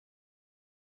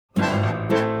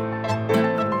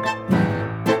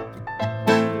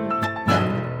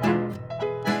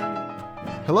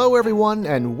Hello, everyone,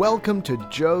 and welcome to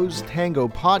Joe's Tango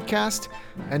Podcast,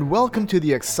 and welcome to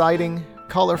the exciting,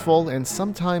 colorful, and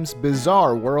sometimes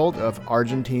bizarre world of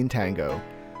Argentine tango.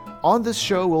 On this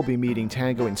show, we'll be meeting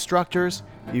tango instructors,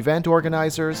 event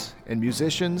organizers, and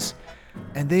musicians,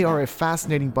 and they are a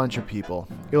fascinating bunch of people.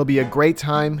 It'll be a great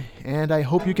time, and I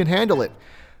hope you can handle it.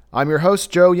 I'm your host,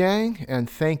 Joe Yang, and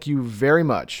thank you very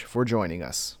much for joining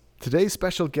us. Today's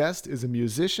special guest is a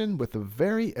musician with a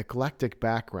very eclectic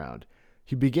background.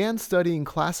 He began studying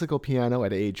classical piano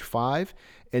at age 5.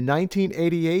 In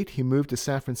 1988, he moved to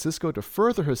San Francisco to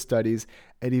further his studies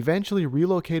and eventually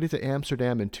relocated to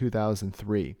Amsterdam in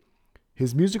 2003.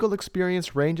 His musical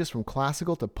experience ranges from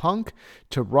classical to punk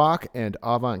to rock and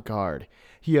avant-garde.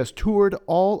 He has toured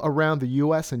all around the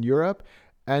US and Europe,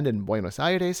 and in Buenos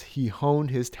Aires, he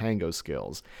honed his tango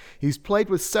skills. He's played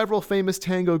with several famous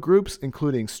tango groups,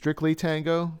 including Strictly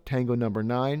Tango, Tango No.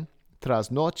 9,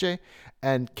 Trasnoche,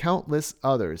 and countless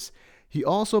others. He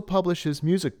also publishes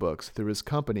music books through his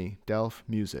company, Delph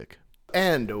Music.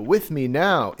 And with me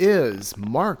now is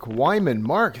Mark Wyman.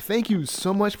 Mark, thank you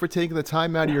so much for taking the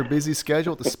time out of your busy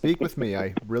schedule to speak with me.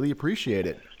 I really appreciate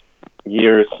it.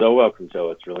 You're so welcome, Joe.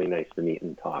 It's really nice to meet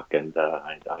and talk, and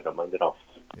I don't mind at all.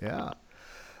 Yeah.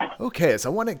 Okay,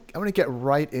 so I want to get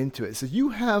right into it. So you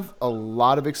have a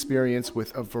lot of experience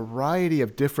with a variety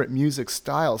of different music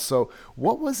styles. So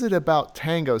what was it about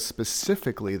tango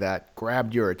specifically that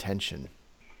grabbed your attention?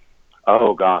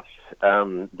 Oh gosh,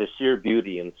 the sheer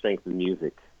beauty and strength of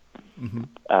music.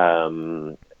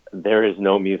 Mm-hmm. There is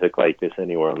no music like this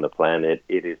anywhere on the planet.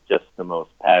 It is just the most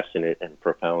passionate and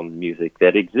profound music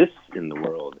that exists in the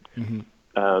world.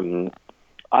 Mm-hmm.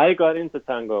 I got into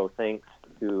tango thanks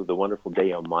to the wonderful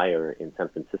Dale Meyer in San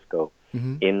Francisco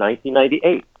in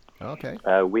 1998.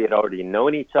 Okay. We had already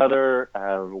known each other.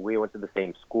 We went to the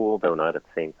same school, though not at the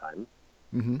same time.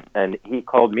 Mm-hmm. And he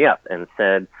called me up and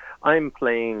said, "I'm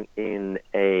playing in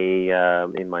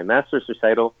my master's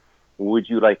recital. Would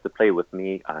you like to play with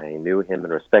me?" I knew him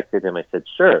and respected him. I said,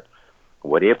 "Sure.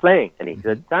 What are you playing?" And he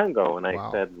said, "Tango." And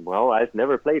I said, "Well, I've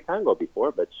never played tango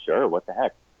before, but sure, what the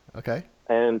heck." Okay.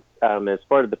 And as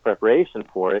part of the preparation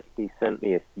for it, he sent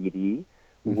me a CD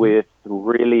with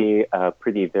really a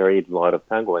pretty varied lot of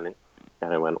tango in it.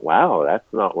 And I went, wow, that's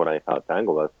not what I thought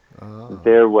tango was. Oh.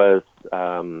 There was,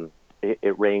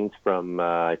 it ranged from,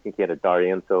 I think he had a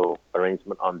D'Arienzo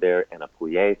arrangement on there and a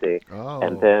Pugliese. Oh.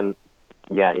 And then,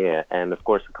 and of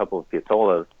course a couple of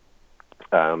Piazzolas.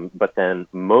 But then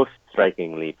most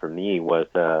strikingly for me was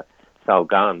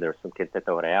Salgan. There's some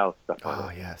Quinteto Real stuff on it.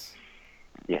 Oh, yes.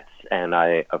 Yes, and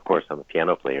I'm a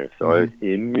piano player, so I was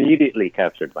immediately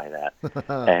captured by that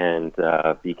and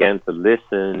began to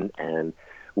listen, and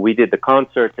we did the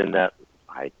concert, and that,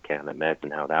 I can't imagine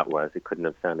how that was. It couldn't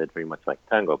have sounded very much like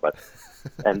tango, but,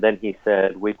 and then he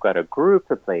said, "We've got a group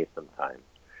to play sometime.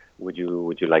 Would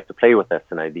you like to play with us?"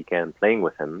 And I began playing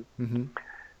with him.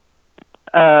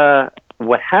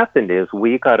 What happened is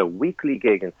we got a weekly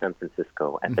gig in San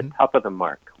Francisco at the top of the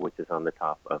Mark, which is on the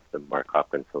top of the Mark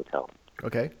Hopkins Hotel.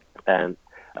 Okay. And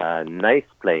a nice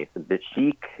place, a bit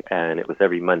chic, and it was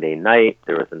every Monday night.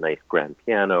 There was a nice grand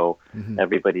piano.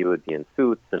 Everybody would be in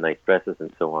suits and nice dresses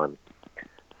and so on.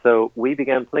 So we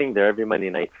began playing there every Monday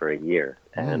night for a year.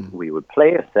 And we would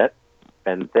play a set,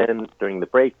 and then during the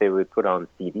break, they would put on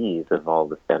CDs of all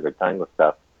the standard tango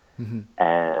stuff.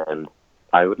 And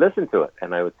I would listen to it,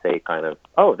 and I would say kind of,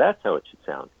 oh, that's how it should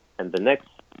sound. And the next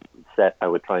set, I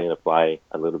would try and apply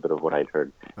a little bit of what I'd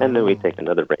heard. And then we'd take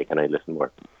another break, and I'd listen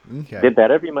more. Okay. Did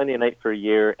that every Monday night for a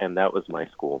year, and that was my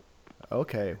school.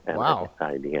 Okay, and wow.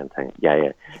 I began playing.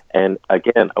 Yeah. And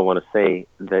again, I want to say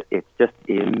that it's just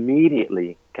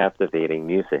immediately captivating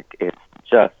music. It's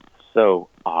just so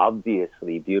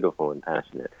obviously beautiful and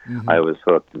passionate. I was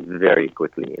hooked very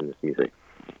quickly in this music.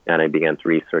 And I began to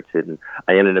research it, and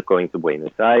I ended up going to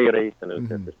Buenos Aires, and I was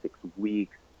there for 6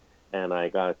 weeks, and I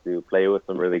got to play with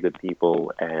some really good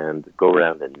people and go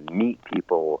around and meet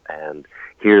people and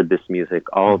hear this music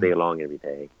all day long, every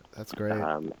day. That's great.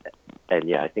 And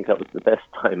yeah, I think that was the best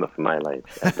time of my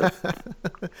life.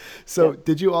 So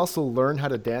did you also learn how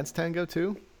to dance tango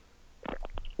too?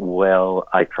 Well,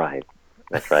 I tried.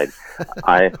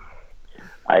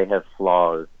 I have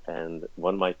flaws, and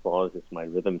one of my flaws is my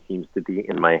rhythm seems to be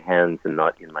in my hands and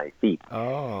not in my feet.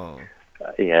 Oh.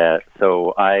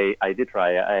 So I did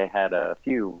try. I had a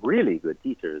few really good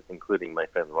teachers, including my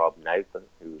friend Rob Nelson,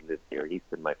 who lives here. He's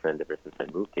been my friend ever since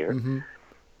I moved here.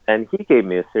 And he gave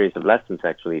me a series of lessons,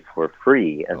 actually, for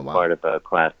free as part of a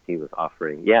class he was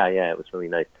offering. Yeah, it was really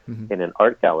nice, in an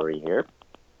art gallery here.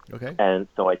 Okay. And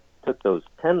so I took those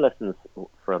 10 lessons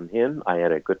from him. I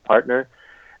had a good partner,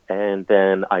 And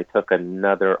then I took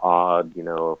another odd,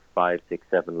 5, 6,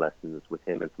 7 lessons with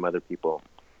him and some other people.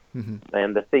 Mm-hmm.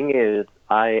 And the thing is,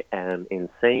 I am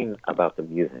insane about the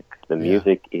music. The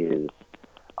music is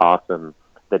awesome.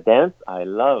 The dance I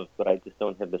love, but I just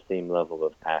don't have the same level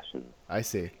of passion. I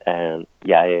see. And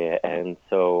yeah. And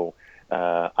so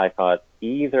I thought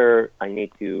either I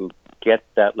need to get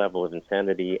that level of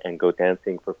insanity and go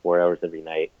dancing for 4 hours every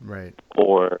night, Right.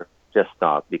 or just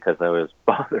stop, because I was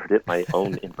bothered at my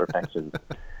own imperfections.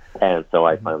 And so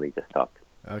I finally just stopped.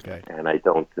 Okay. And I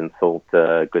don't insult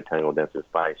good tango dancers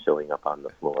by showing up on the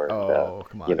floor and,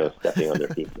 come on. stepping on their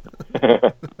feet.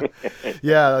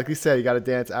 Yeah, like you said, you got to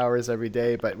dance hours every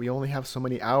day, but we only have so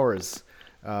many hours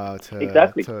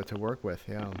Exactly. to work with.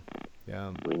 Yeah.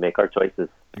 We make our choices.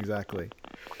 Exactly.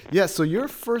 Yeah, so your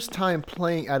first time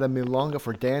playing at a milonga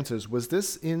for dancers, was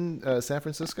this in San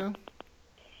Francisco?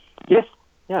 Yes.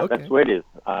 Yeah, Okay. that's where it is.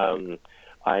 In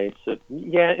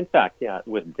fact,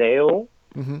 with Dale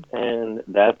and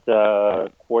that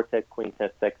quartet,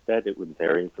 quintet, sextet, it would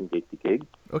vary from gig to gig.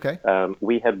 Okay.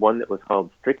 We had one that was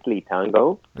called Strictly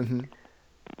Tango. Mm-hmm.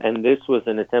 And this was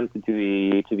an attempt to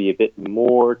be a bit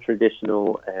more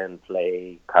traditional and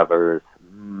play covers,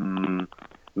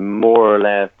 more or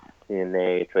less in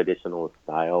a traditional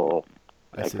style.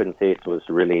 I couldn't say it was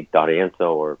really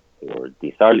D'Arienzo or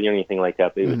Di Sarli or anything like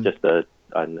that, but it was just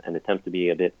an attempt to be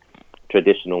a bit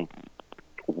traditional,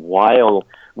 while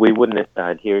we wouldn't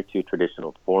adhere to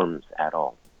traditional forms at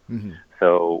all. Mm-hmm.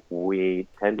 So we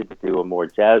tended to do a more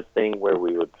jazz thing where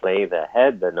we would play the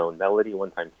head, the known melody,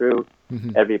 one time through.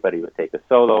 Mm-hmm. Everybody would take a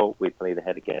solo. We'd play the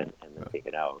head again and then take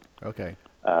it out. Okay.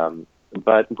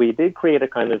 But we did create a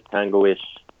kind of tango-ish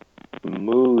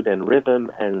mood and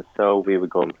rhythm, and so we would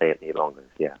go and play at milongas,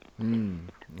 yeah.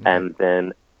 Okay. And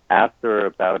then after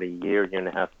about a year and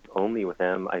a half only with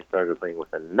them, I started playing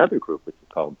with another group, which is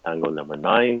called Tango Number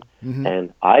 9,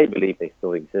 and I believe they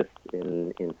still exist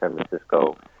in San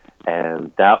Francisco.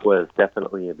 And that was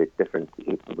definitely a bit different.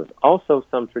 It was also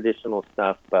some traditional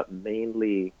stuff, but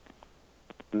mainly,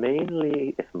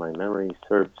 if my memory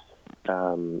serves,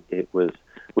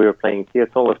 we were playing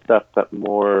Piazzolla stuff, but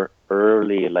more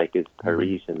early, like his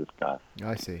Parisian stuff.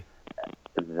 I see.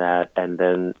 That and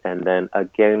then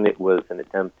again, it was an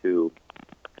attempt to,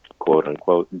 quote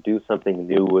unquote, do something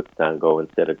new with tango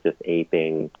instead of just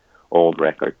aping old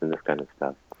records and this kind of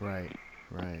stuff. Right.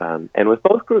 And with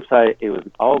both groups, it was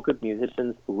all good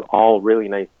musicians, all really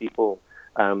nice people.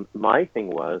 My thing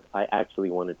was, I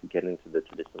actually wanted to get into the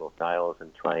traditional styles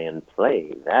and try and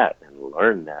play that and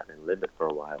learn that and live it for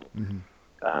a while.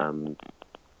 And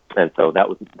so that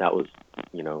was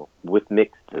with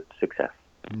mixed success.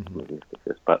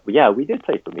 But yeah, we did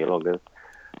play for milongas.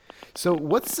 So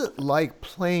what's it like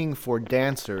playing for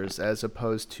dancers as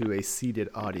opposed to a seated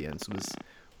audience?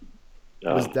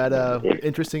 Was that a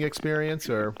interesting experience,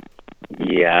 or?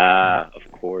 Yeah,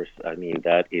 of course. I mean,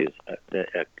 that is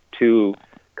two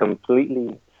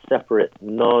completely separate,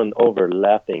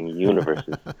 non-overlapping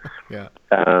universes. Yeah.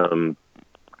 And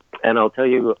I'll tell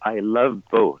you, I love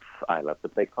both. I love to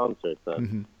play concerts.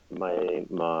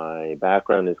 My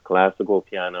background is classical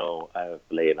piano. I've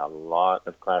played a lot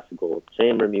of classical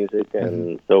chamber music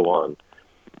and so on.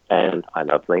 And I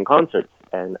love playing concerts.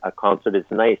 And a concert is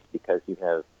nice because you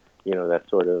have, that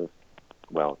sort of,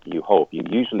 well, you hope. You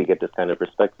usually get this kind of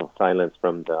respectful silence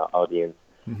from the audience,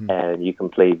 and you can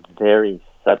play very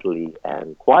subtly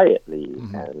and quietly,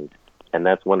 and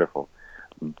that's wonderful.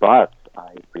 But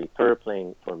I prefer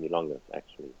playing for milongas,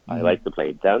 actually. I like to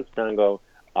play dance tango.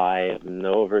 I have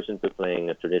no aversion to playing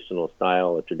a traditional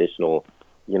style, a traditional,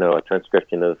 a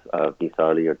transcription of Di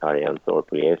Sarli or D'Arienzo or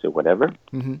Pugliese or whatever.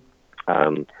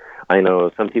 I know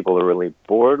some people are really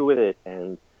bored with it,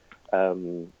 and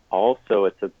also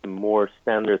it's a more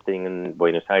standard thing in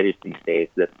Buenos Aires these days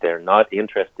that they're not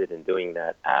interested in doing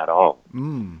that at all.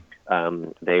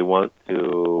 They want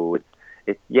to...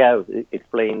 It's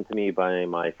explained to me by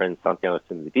my friend Santiago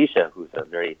Sindibisha, who's a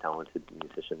very talented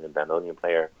musician and bandoneon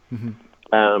player.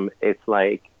 It's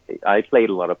like, I played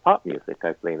a lot of pop music.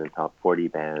 I played in top 40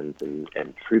 bands and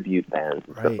tribute bands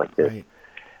and stuff like this.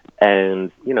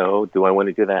 And, do I want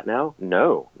to do that now?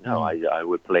 No. I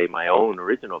would play my own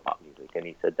original pop music. And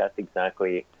he said, that's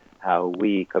exactly how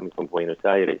we, coming from Buenos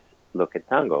Aires, look at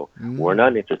tango. We're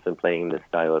not interested in playing the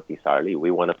style of Di Sarli.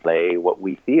 We want to play what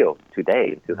we feel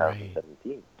today in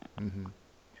 2017.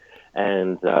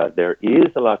 And there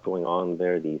is a lot going on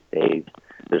there these days.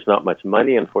 There's not much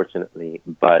money, unfortunately,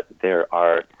 but there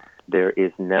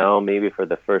is now, maybe for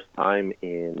the first time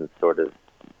in sort of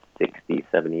 60,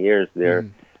 70 years, there's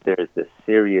this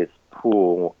serious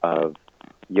pool of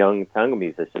young tango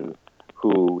musicians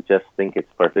who just think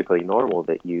it's perfectly normal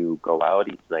that you go out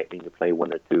each night and you play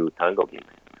one or two tango gigs.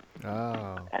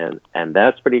 Oh. And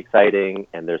that's pretty exciting,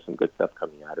 and there's some good stuff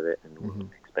coming out of it, and we'll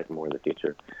expect more in the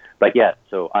future. But yeah,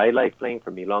 so I like playing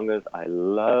for milongas. I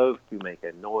love to make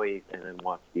a noise and then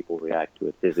watch people react to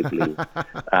it physically.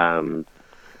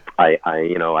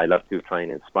 I love to try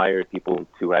and inspire people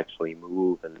to actually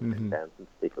move and dance and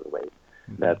stay for the waves.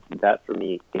 That for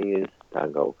me is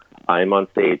tango. I'm on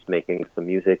stage making some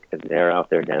music, and they're out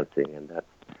there dancing, and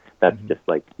that's just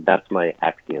like, that's my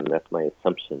axiom, that's my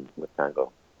assumption with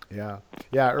tango. Yeah.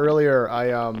 Earlier,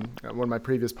 one of my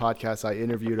previous podcasts, I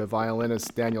interviewed a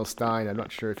violinist, Daniel Stein. I'm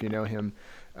not sure if you know him,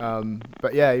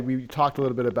 but yeah, we talked a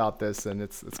little bit about this, and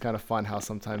it's kind of fun how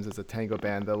sometimes as a tango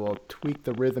band they will tweak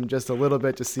the rhythm just a little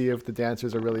bit to see if the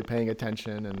dancers are really paying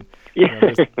attention, and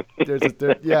there's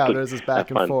this back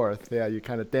and forth. Yeah, you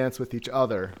kind of dance with each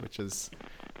other, which is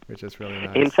really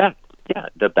nice. In fact, yeah,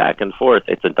 the back and forth.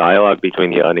 It's a dialogue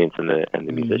between the audience and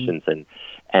the musicians,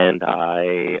 and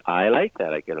I like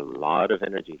that. I get a lot of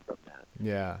energy from that.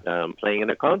 Yeah. Playing in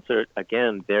a concert,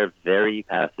 again, they're very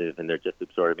passive and they're just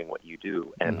absorbing what you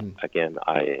do. And again,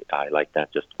 I like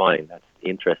that just fine. That's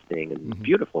interesting and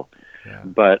beautiful. Yeah.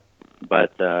 But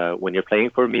when you're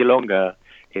playing for milonga,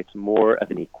 it's more of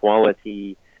an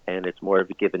equality and it's more of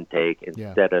a give and take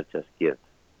instead of just give.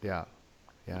 Yeah.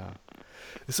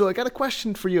 So I got a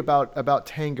question for you about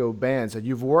tango bands.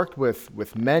 You've worked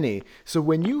with many. So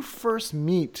when you first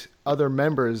meet other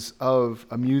members of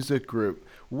a music group,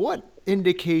 what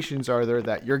indications are there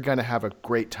that you're going to have a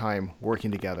great time working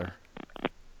together?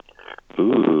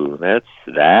 Ooh, that's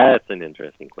an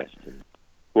interesting question.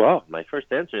 Well, my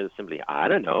first answer is simply, I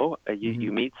don't know.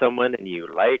 You meet someone and you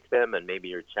like them, and maybe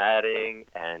you're chatting,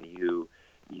 and you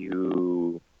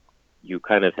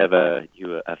kind of have a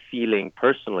feeling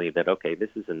personally that, okay, this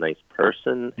is a nice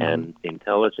person and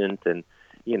intelligent, and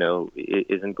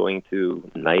isn't going to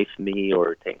knife me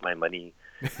or take my money.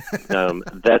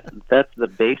 That's the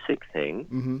basic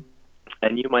thing.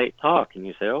 And you might talk and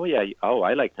you say, oh yeah,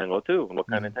 I like tango too. And what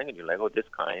kind of tango do you like? Oh, this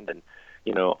kind. And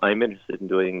I'm interested in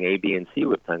doing A, B, and C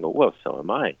with tango. Well, so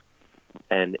am I.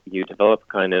 And you develop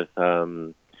kind of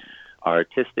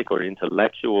artistic or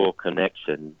intellectual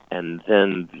connection, and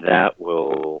then that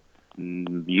will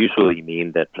usually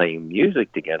mean that playing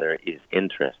music together is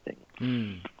interesting.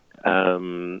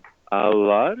 A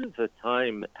lot of the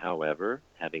time, however,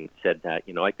 having said that,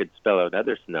 I could spell out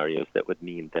other scenarios that would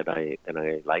mean that I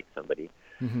like somebody.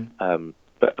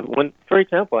 But when, for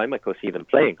example, I might go see them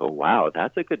play and go, wow,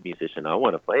 that's a good musician, I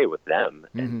want to play with them,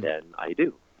 and then I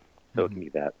do. So it can be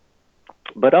that.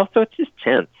 But also it's just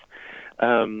chance.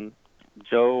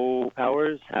 Joe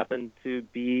Powers happened to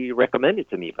be recommended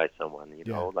to me by someone,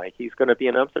 like he's going to be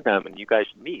in Amsterdam and you guys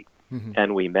should meet.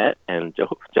 And we met, and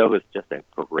Joe is just a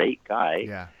great guy.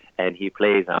 Yeah. And he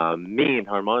plays a mean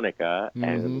harmonica,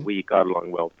 and we got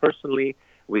along well personally,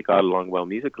 we got along well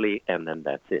musically, and then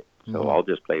that's it. So I'll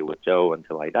just play with Joe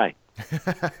until I die.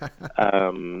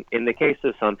 In the case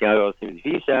of Santiago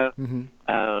Simvija,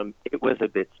 it was a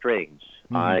bit strange.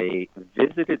 I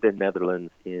visited the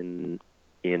Netherlands in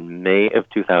May of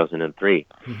 2003,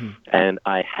 and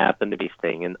I happened to be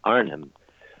staying in Arnhem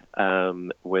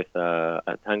with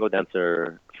a tango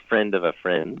dancer friend of a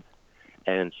friend,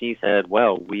 and she said,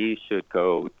 well, we should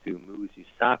go to Muziek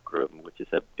Sacrum, which is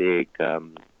a big,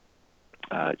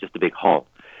 just a big hall.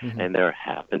 And there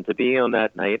happened to be on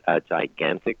that night a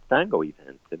gigantic tango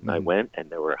event, and I went, and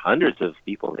there were hundreds of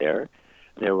people there.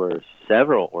 There were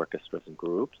several orchestras and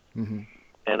groups.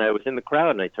 And I was in the crowd,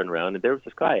 and I turned around, and there was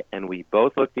this guy, and we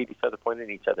both looked at each other, pointed at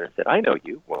each other, and said, I know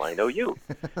you. Well, I know you.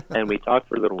 And we talked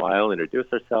for a little while,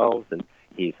 introduced ourselves, and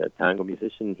he's a tango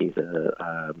musician. He's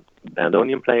a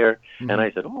bandoneon player. And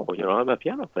I said, oh, I'm a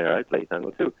piano player. I play tango,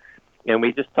 too. And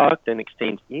we just talked and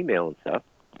exchanged email and stuff.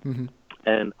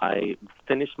 And I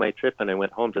finished my trip, and I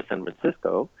went home to San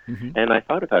Francisco, and I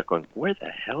thought about going, where the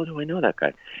hell do I know that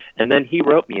guy? And then he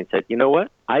wrote me and said, you know what?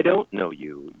 I don't know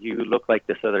you. You look like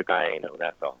this other guy I know,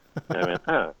 that's all. And I went,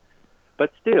 huh.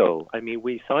 But still, I mean,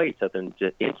 we saw each other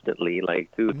instantly, like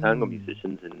two tango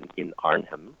musicians in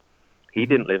Arnhem. He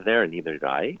didn't live there, and neither did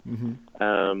I.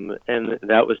 And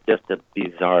that was just a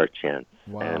bizarre chance.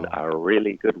 Wow. And a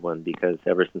really good one, because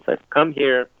ever since I've come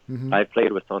here, I've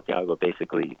played with Santiago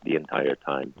basically the entire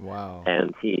time. Wow.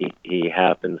 And he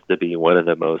happens to be one of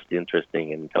the most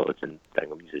interesting and intelligent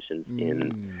tango musicians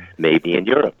maybe in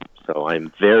Europe. So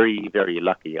I'm very, very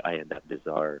lucky I had that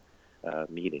bizarre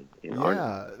meeting in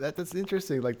Arnhem. That's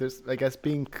interesting. Like, there's, I guess,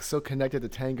 being so connected to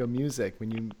tango music,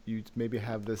 when you maybe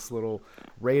have this little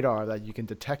radar that you can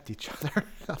detect each other,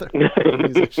 other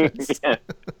musicians.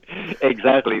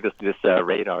 Exactly. This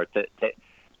radar,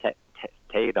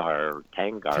 Tadar,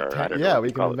 Tangar. I don't know Yeah, what we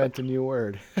you can call it. invent a new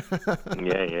word. Yeah,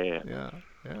 yeah, yeah. Yeah,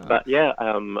 yeah. But yeah,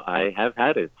 I have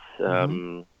had it.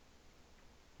 Mm-hmm.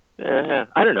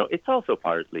 I don't know. It's also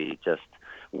partly just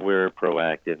we're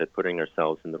proactive at putting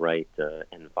ourselves in the right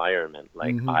environment.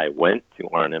 Like Mm-hmm. I went to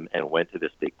Arnhem and went to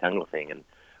this big tango thing, and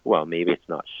well, maybe it's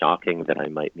not shocking that I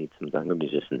might meet some tango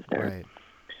musicians there. Right.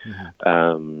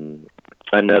 Mm-hmm.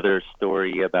 Another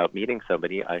story about meeting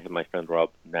somebody. I have my friend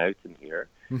Rob Naughton here.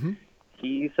 Mm-hmm.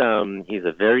 He's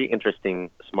a very interesting,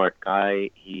 smart guy.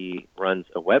 He runs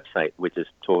a website which is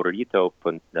torito.nl,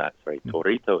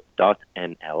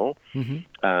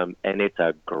 Mm-hmm. and it's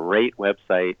a great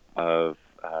website. Of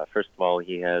first of all,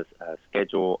 he has a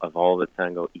schedule of all the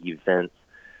tango events,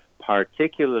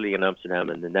 particularly in Amsterdam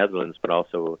and the Netherlands, but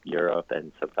also Europe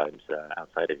and sometimes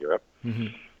outside of Europe. Mm-hmm.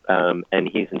 And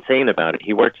he's insane about it.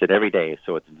 He works it every day,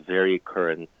 so it's very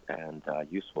current and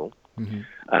useful.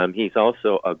 Mm-hmm. He's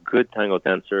also a good tango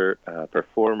dancer,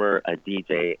 performer, a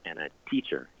DJ, and a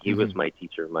teacher. He was my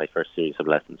teacher in my first series of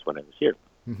lessons when I was here.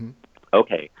 Mm-hmm.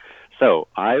 Okay, so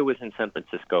I was in San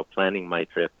Francisco planning my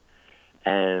trip,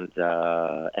 and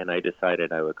I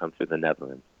decided I would come through the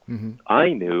Netherlands. Mm-hmm.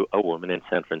 I knew a woman in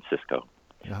San Francisco,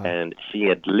 Uh-huh. and she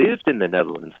had lived in the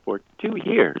Netherlands for 2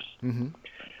 years. Mm-hmm.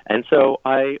 And so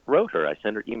I wrote her. I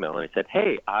sent her email, and I said,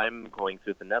 "Hey, I'm going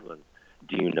through the Netherlands.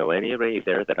 Do you know anybody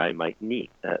there that I might meet,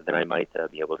 that I might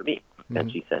be able to meet?" Mm-hmm.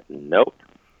 And she said, "Nope."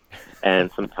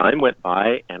 And some time went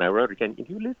by, and I wrote her again,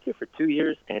 "You lived here for 2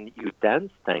 years, and you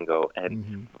danced tango, and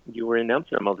Mm-hmm. you were in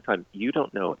Amsterdam all the time. You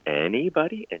don't know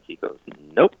anybody?" And she goes,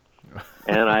 "Nope."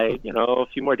 And I, a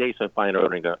few more days went by, and I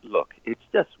wrote her and go, "Look, it's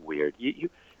just weird.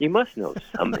 You must know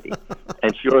somebody."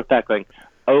 And she wrote back going,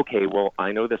 "Okay, well,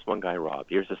 I know this one guy, Rob.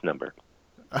 Here's his number."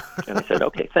 And I said,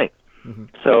 "Okay, thanks." Mm-hmm.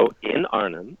 So in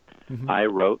Arnhem, Mm-hmm.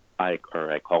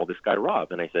 I called this guy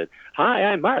Rob, and I said, "Hi,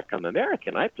 I'm Mark. I'm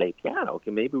American. I play piano.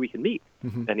 Okay, maybe we can meet."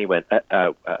 Mm-hmm. And he went,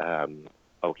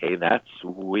 "Okay, that's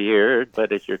weird,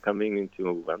 but if you're coming into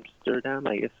Amsterdam,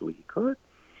 I guess we could."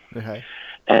 Okay.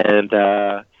 And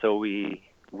so we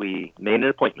made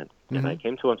an appointment, and I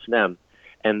came to Amsterdam.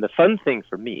 And the fun thing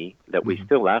for me that we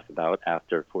still laugh about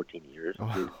after 14 years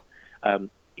is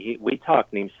we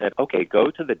talked, and he said, "Okay, go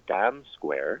to the Dam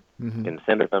Square in the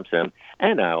center of Amsterdam,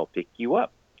 and I'll pick you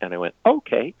up." And I went,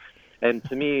 "Okay." And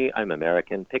to me, I'm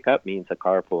American. Pick up means a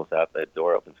car pulls up, the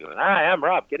door opens, and goes, "Hi, I'm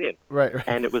Rob. Get in." Right.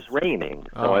 And it was raining,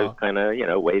 so I was kind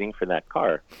of, waiting for that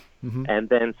car. Mm-hmm. And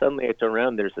then suddenly I turn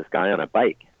around, there's this guy on a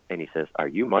bike, and he says, "Are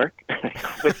you Mark?" And I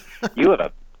go, "You have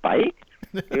a bike?"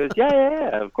 He goes,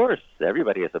 yeah, of course.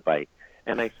 Everybody has a bike.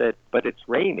 And I said, "But it's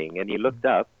raining." And he looked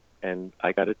up, and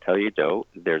I got to tell you, Joe,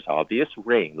 there's obvious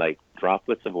rain, like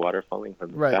droplets of water falling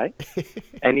from the sky.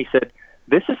 And he said,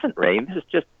 "This isn't rain. This is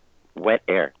just wet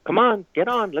air. Come on, get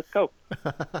on. Let's go."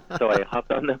 So I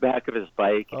hopped on the back of his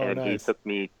bike, and nice. he took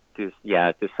me to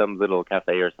some little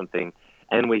cafe or something.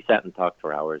 And we sat and talked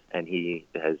for hours, and he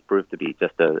has proved to be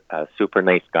just a super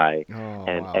nice guy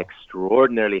and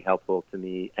extraordinarily helpful to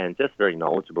me and just very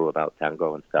knowledgeable about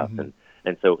tango and stuff.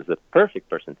 And so it was the perfect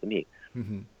person to meet.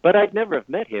 But I'd never have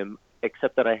met him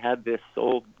except that I had this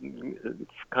old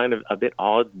kind of a bit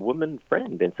odd woman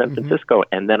friend in San Francisco.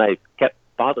 And then I kept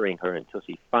bothering her until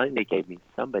she finally gave me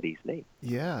somebody's name.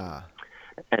 Yeah.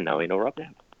 And now I know Rob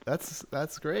Dam.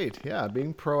 That's great. Yeah,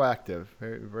 being proactive.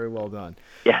 Very, very well done.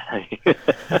 Yeah.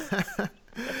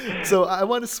 So I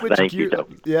want to switch gears.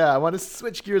 You, I want to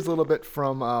switch gears a little bit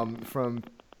from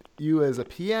you as a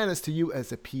pianist to you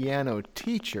as a piano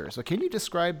teacher. So can you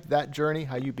describe that journey,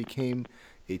 how you became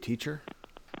a teacher?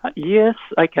 Yes,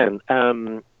 I can.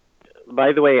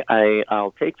 By the way,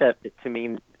 I'll take that to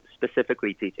mean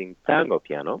specifically teaching tango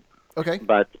piano. Okay.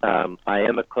 But I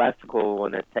am a classical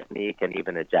and a technique and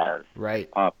even a jazz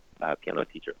pop piano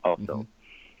teacher also.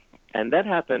 And that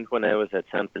happened when I was at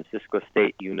San Francisco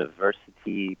State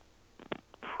University.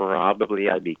 Probably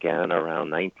I began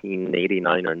around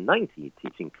 1989 or 90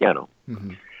 teaching piano.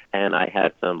 And I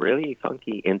had some really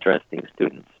funky, interesting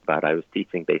students, but I was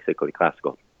teaching basically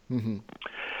classical.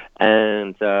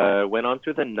 And went on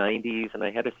through the 90s, and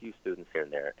I had a few students here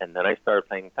and there. And then I started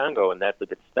playing tango, and that's a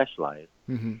bit specialized.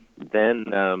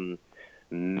 Then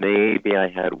maybe I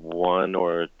had 1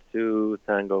 or 2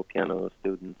 tango piano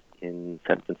students in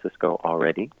San Francisco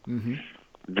already.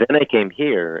 Then I came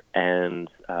here, and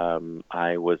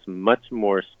I was much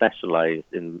more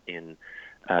specialized in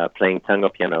playing tango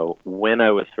piano when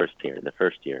I was first here, in the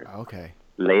first year. Okay.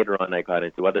 Later on, I got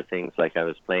into other things, like I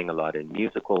was playing a lot in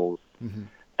musicals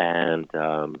and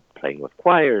playing with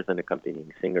choirs and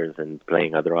accompanying singers and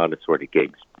playing other odd sort of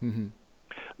gigs.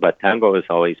 but tango has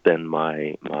always been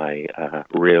my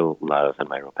real love and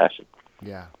my real passion.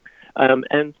 Yeah.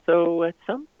 And so at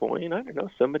some point, I don't know,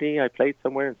 I played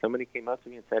somewhere and somebody came up to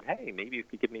me and said, hey, maybe you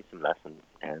could give me some lessons.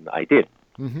 And I did.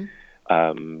 Mm-hmm.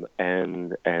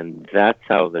 And that's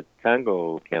how the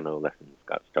tango piano lessons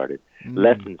got started.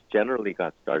 Lessons generally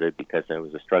got started because I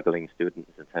was a struggling student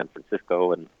in San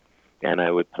Francisco, and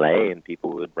I would play, and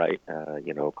people would write,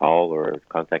 call or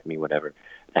contact me, whatever,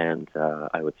 and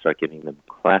I would start giving them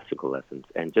classical lessons,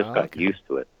 and just got used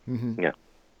to it. Mm-hmm. Yeah.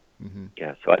 Mm-hmm.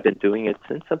 Yeah, so I've been doing it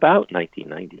since about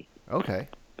 1990. Okay.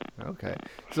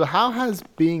 So how has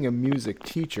being a music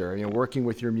teacher, working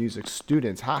with your music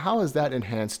students, how has that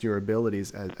enhanced your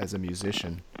abilities as a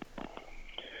musician?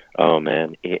 Oh,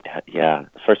 man.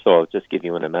 First of all, just give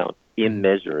you an amount.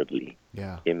 Immeasurably.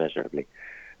 Yeah. Immeasurably.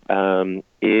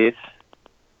 If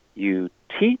you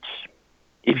teach,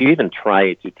 if you even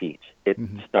try to teach,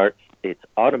 it's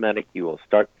automatic. You will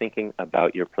start thinking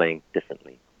about your playing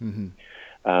differently. Mm-hmm.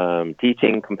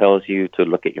 Teaching compels you to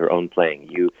look at your own playing.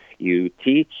 You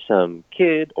teach some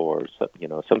kid or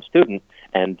some student,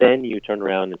 and then you turn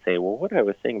around and say, well, what I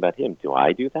was saying about him, do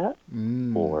I do that?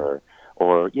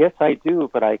 Or yes, I do,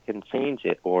 but I can change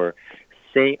it. Or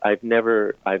say I've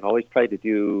always tried to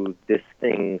do this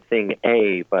thing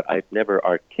A, but I've never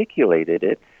articulated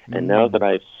it, and now that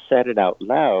I've said it out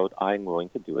loud, I'm going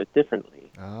to do it differently.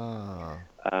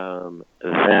 And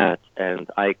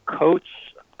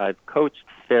I've coached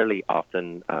fairly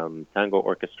often tango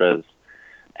orchestras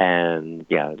and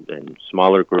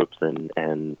smaller groups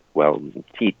and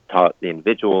taught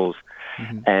individuals.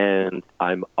 Mm-hmm. And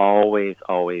I'm always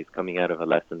coming out of a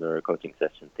lesson or a coaching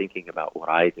session thinking about what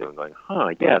I do and going,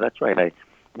 yeah, that's right.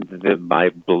 I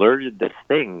blurted this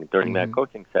thing during that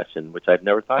coaching session, which I've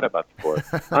never thought about before.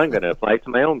 I'm going to apply it to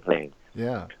my own playing.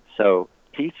 Yeah. So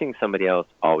teaching somebody else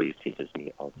always teaches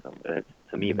me also.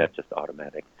 To me, that's just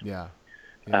automatic. Yeah.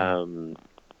 And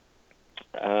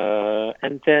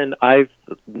then I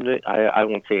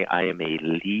won't say I am a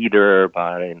leader,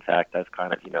 but in fact, I've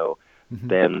kind of,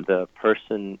 been the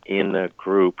person in a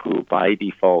group who, by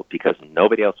default, because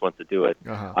nobody else wants to do it,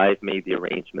 I've made the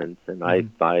arrangements, and I've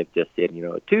just said,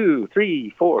 2, 3,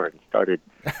 4, and started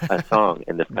a song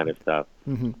and this kind of stuff.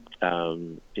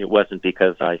 It wasn't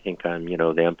because I think I'm,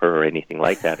 the emperor or anything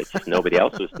like that. It's just nobody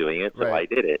else was doing it, so I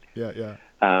did it. Yeah.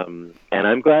 And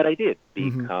I'm glad I did,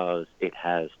 because it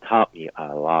has taught me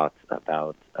a lot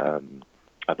about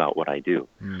what I do.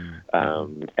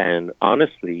 And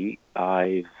honestly,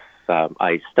 I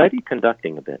studied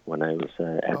conducting a bit when I was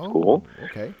at school.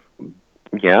 Okay.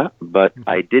 Yeah, but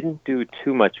I didn't do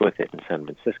too much with it in San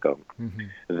Francisco.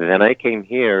 Then I came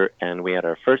here, and we had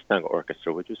our first tango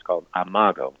orchestra, which was called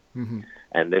Amago.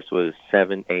 And this was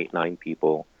 7, 8, 9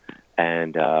 people.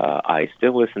 And I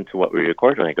still listen to what we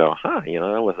recorded, and I go,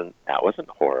 that wasn't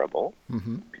horrible.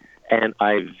 And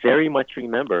I very much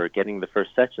remember getting the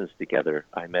first sessions together.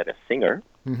 I met a singer,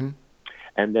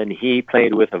 and then he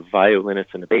played with a violinist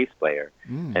and a bass player,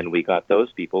 and we got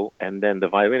those people. And then the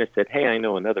violinist said, hey, I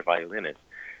know another violinist.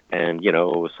 And,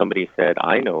 somebody said,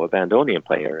 I know a bandoneon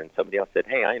player. And somebody else said,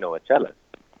 hey, I know a cellist.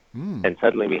 And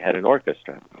suddenly we had an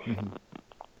orchestra.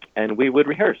 And we would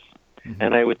rehearse.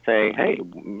 And I would say, hey,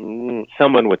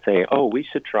 someone would say, oh, we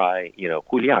should try,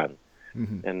 Julian.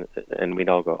 And we'd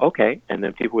all go, okay. And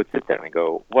then people would sit there and I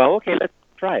go, well, okay, let's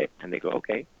try it. And they go,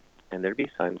 okay. And there'd be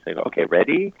silence. They go, okay,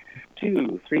 ready?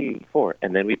 2, 3, 4.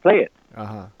 And then we play it.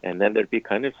 And then there'd be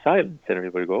kind of silence. And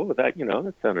everybody would go, oh, that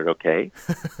sounded okay.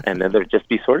 And then there'd just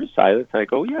be sort of silence. And I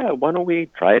go, yeah, why don't we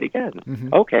try it again?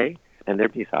 Okay. And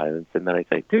there'd be silence. And then I'd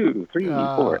say 2, 3,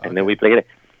 4. And then we played it.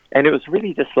 And it was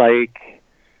really just like,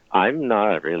 I'm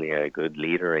not really a good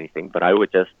leader or anything, but I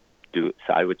would just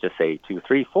say 2,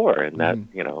 3, 4, and that,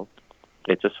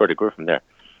 it just sort of grew from there.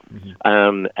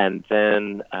 And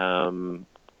then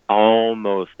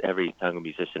almost every tango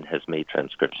musician has made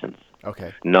transcriptions.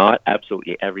 Okay. Not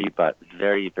absolutely every, but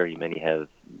very, very many have.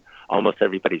 Almost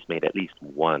everybody's made at least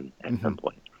one at some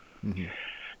point.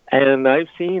 And I've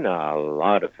seen a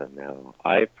lot of them now.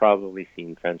 I've probably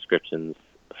seen transcriptions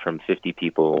from 50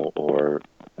 people, or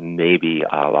maybe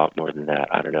a lot more than that.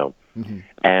 I don't know.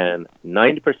 And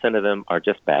 90% of them are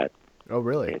just bad. Oh,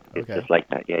 really? It's just like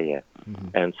that. Yeah.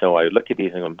 And so I would look at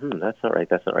these and go, that's not right,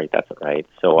 that's not right, that's not right.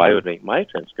 So I would make my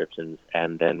transcriptions,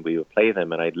 and then we would play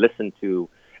them, and I'd listen to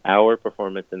our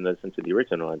performance and listen to the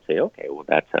original and say, okay, well,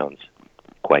 that sounds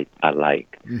quite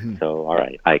alike. So, all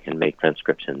right, I can make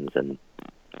transcriptions. And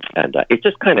it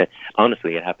just kind of,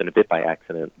 honestly, it happened a bit by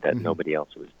accident that nobody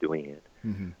else was doing it.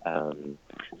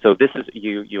 So this is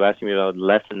you asked me about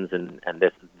lessons, and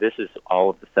this is all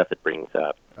of the stuff it brings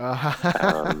up.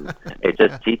 It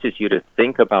just teaches you to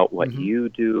think about what you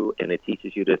do, and it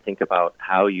teaches you to think about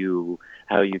how you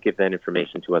give that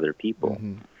information to other people.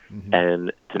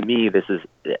 And to me, this is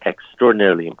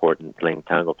extraordinarily important, playing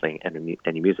tango, playing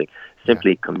any music.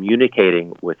 Simply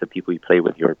communicating with the people you play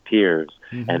with, your peers,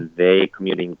 and they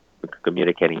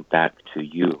communicating back to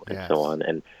you, and so on.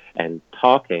 And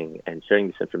talking and sharing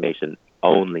this information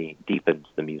only deepens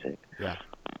the music.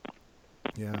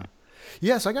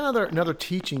 Yeah, so I got another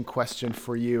teaching question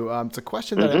for you. It's a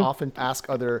question that I often ask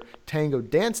other tango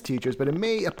dance teachers, but it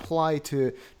may apply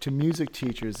to music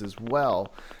teachers as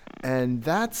well. And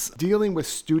that's dealing with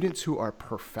students who are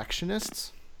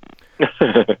perfectionists.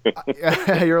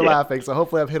 You're laughing, so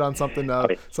hopefully I've hit on something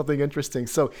interesting.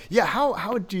 So yeah,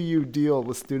 how do you deal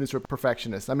with students who are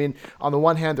perfectionists? I mean, on the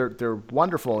one hand, they're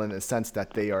wonderful in the sense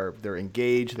that they're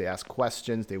engaged, they ask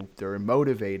questions, they're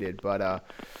motivated, but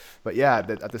yeah,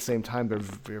 at the same time, they're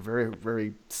very,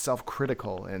 very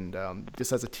self-critical. And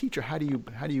just as a teacher, how do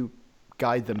you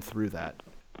guide them through that?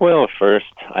 Well,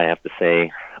 first, I have to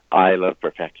say, I love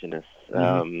perfectionists.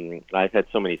 I've had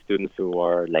so many students who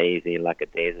are lazy,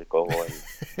 lackadaisical,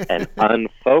 and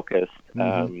unfocused,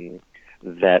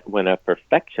 that when a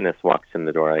perfectionist walks in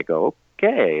the door, I go,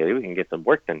 okay, we can get some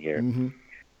work done here.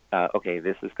 Okay,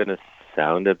 this is going to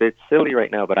sound a bit silly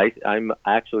right now, but I'm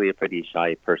actually a pretty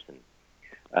shy person.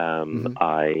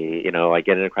 I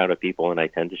get in a crowd of people and I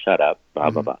tend to shut up, blah,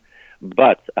 blah, blah.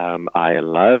 But I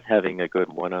love having a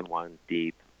good one-on-one,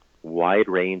 deep,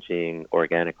 wide-ranging,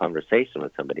 organic conversation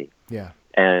with somebody. Yeah.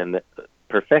 And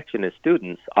perfectionist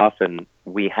students, often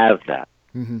we have that.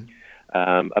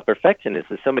 A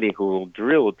perfectionist is somebody who will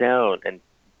drill down and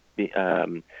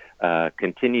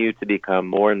continue to become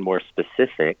more and more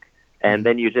specific, and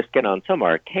then you just get on some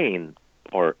arcane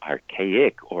or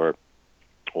archaic or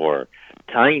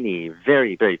tiny,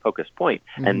 very, very focused point,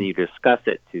 and you discuss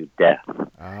it to death.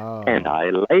 And I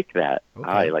like that. Okay.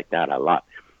 I like that a lot.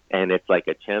 And it's like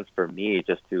a chance for me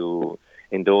just to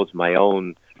indulge my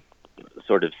own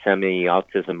sort of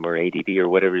semi-autism or ADD or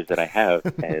whatever it is that I have,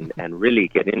 and really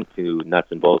get into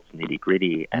nuts and bolts,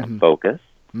 nitty-gritty, and focus.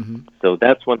 So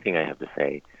that's one thing I have to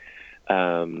say.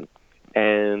 And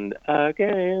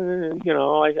again,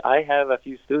 I have a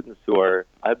few students who are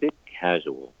a bit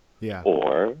casual. Yeah.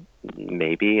 Or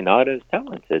maybe not as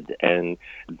talented, and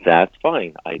that's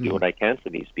fine. I do what I can for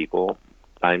these people.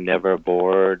 I'm never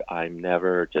bored. I'm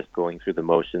never just going through the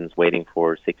motions, waiting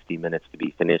for 60 minutes to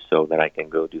be finished so that I can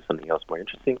go do something else more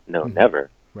interesting. No,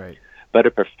 never. Right. But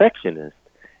a perfectionist,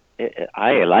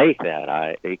 I like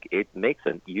that. It makes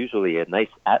usually a nice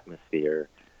atmosphere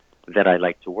that I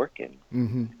like to work in.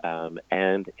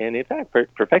 And in fact,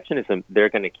 perfectionism, they're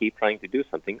going to keep trying to do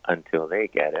something until they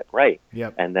get it right.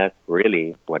 Yep. And that's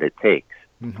really what it takes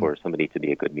for somebody to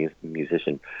be a good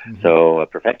musician. So a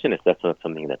perfectionist, that's not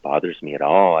something that bothers me at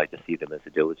all. I just see them as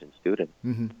a diligent student.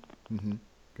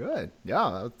 Good.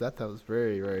 Yeah, that was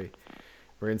very, very,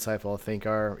 very insightful. I think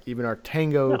even our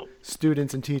tango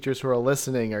students and teachers who are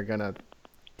listening are going to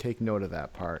take note of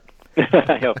that part.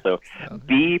 I hope so.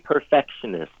 Be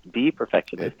perfectionist.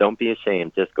 Don't be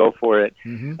ashamed. Just go for it.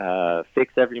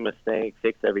 Fix every mistake.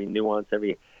 Fix every nuance.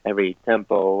 Every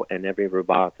tempo and every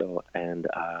rubato, and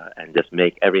just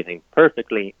make everything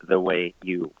perfectly the way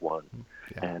you want,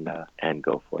 and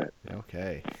go for it.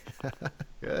 Okay.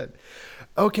 Good.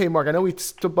 Okay, Mark. I know we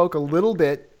spoke a little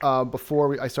bit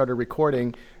before I started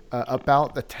recording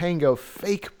about the Tango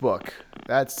Fake Book.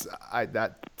 That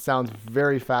sounds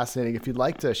very fascinating. If you'd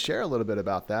like to share a little bit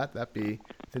about that, I think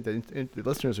the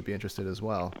listeners would be interested as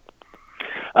well.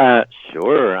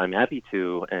 Sure, I'm happy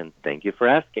to, and thank you for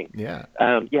asking. Yeah.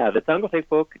 The Tango Fake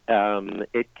Book,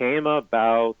 it came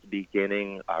about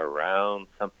beginning around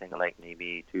something like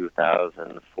maybe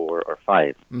 2004 or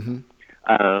 5.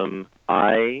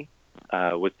 I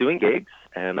was doing gigs,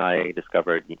 and I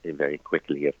discovered very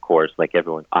quickly, of course, like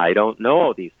everyone, I don't know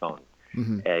all these songs.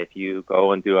 If you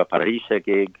go and do a Parisha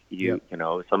gig,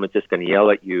 someone's just going to yell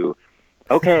at you,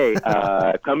 okay,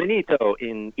 Caminito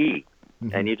in E.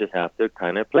 And you just have to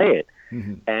kind of play it.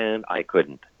 And I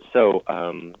couldn't. So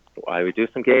I would do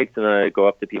some gigs, and I'd go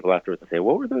up to people afterwards and say,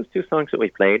 what were those 2 songs that we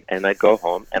played? And I'd go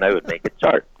home, and I would make it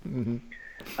chart.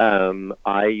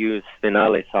 I use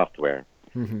Finale software.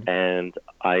 And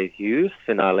I've used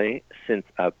Finale since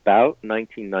about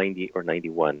 1990 or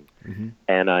 91.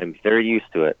 And I'm very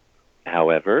used to it.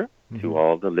 However, to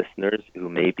all the listeners who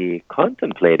may be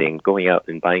contemplating going out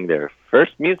and buying their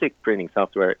first music printing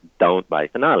software, don't buy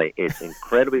Finale. It's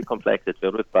incredibly complex. It's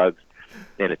filled with bugs.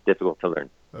 and it's difficult to learn.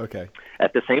 Okay.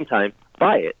 At the same time,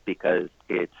 buy it because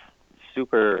it's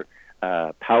super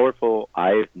powerful.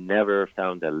 I've never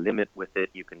found a limit with it.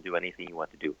 You can do anything you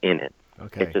want to do in it.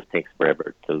 Okay. It just takes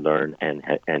forever to learn and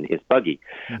is buggy.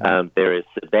 There is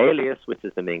Sibelius, which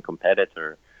is the main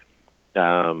competitor.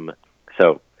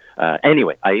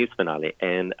 Anyway, I use Finale,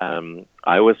 and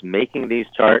I was making these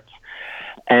charts,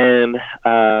 and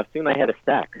soon I had a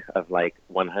stack of like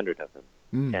 100 of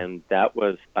them, and that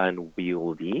was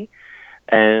unwieldy,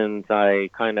 and I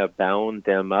kind of bound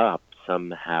them up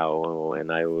somehow,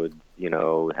 and I would,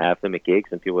 have them at gigs,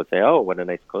 and people would say, "Oh, what a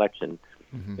nice collection."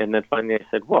 And then finally I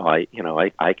said, well, I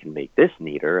can make this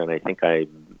neater, and I think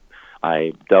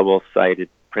I double-sided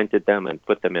printed them and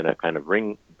put them in a kind of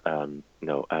ring,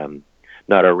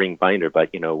 not a ring binder, but,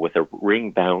 with a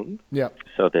ring bound,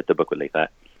 so that the book would lay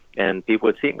flat. And people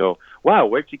would see it and go, wow,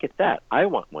 where'd you get that? I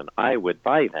want one. I would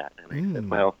buy that. And I said,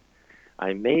 well,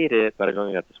 I made it, but I've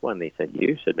only got this one. They said,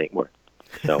 you should make more.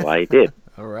 So I did.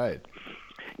 All right.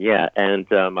 Yeah, and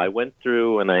I went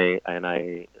through and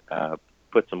I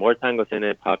put some more tangos in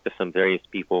it, talked to some various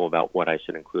people about what I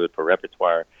should include for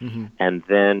repertoire. And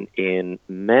then in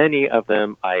many of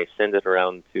them, I send it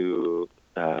around to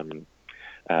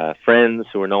friends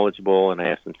who are knowledgeable, and I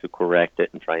ask them to correct it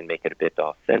and try and make it a bit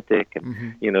authentic.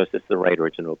 And, is this the right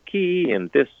original key?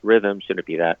 And this rhythm, should it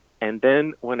be that? And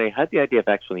then when I had the idea of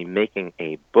actually making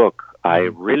a book, I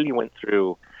really went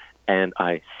through and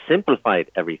I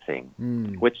simplified everything,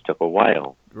 which took a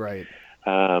while. Right.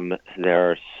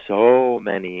 There are so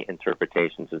many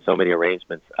interpretations and so many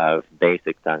arrangements of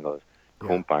basic tangos,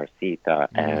 Comparsita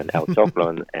and El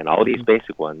Choclo and all these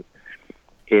basic ones.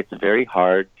 It's very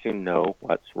hard to know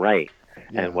what's right.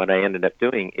 And what I ended up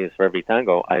doing is for every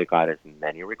tango, I got as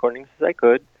many recordings as I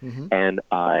could, and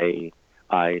I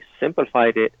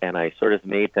simplified it, and I sort of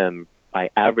made them, I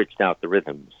averaged out the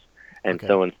rhythms. And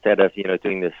so instead of,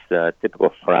 doing this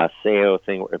typical fraseo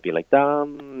thing where it'd be like,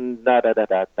 dum, da, da, da,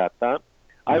 da, da, da,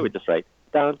 I would just write,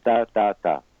 dum, da, da,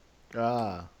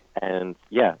 da. And,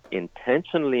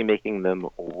 intentionally making them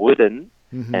wooden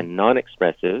and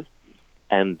non-expressive.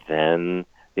 And then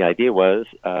the idea was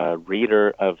a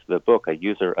reader of the book, a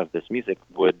user of this music,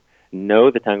 would know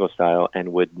the tango style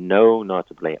and would know not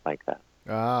to play it like that.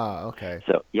 Okay.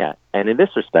 So, and in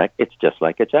this respect, it's just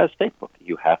like a jazz fake book.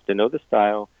 You have to know the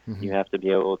style. You have to be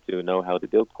able to know how to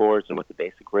build chords and what the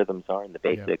basic rhythms are and the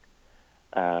basic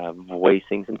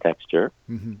voicings and texture.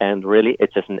 And really,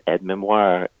 it's just an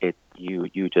aide-memoire.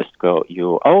 You just go,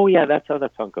 that's how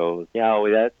that song goes.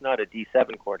 That's not a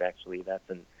D7 chord, actually. That's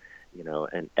an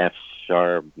F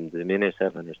sharp diminished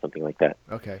 7 or something like that.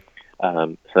 Okay.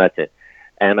 So that's it.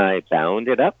 And I bound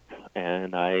it up,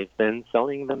 and I've been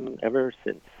selling them ever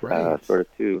since, sort of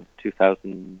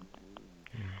 2007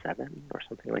 or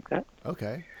something like that.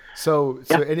 Okay. So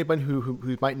anyone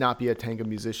who might not be a tango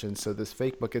musician, so this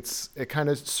fake book, it kind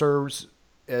of serves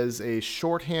as a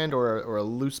shorthand or a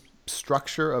loose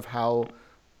structure of how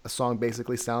a song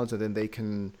basically sounds, and then they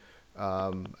can,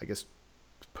 I guess,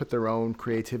 put their own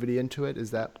creativity into it. Is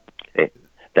that?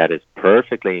 That is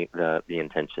perfectly the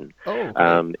intention. Okay.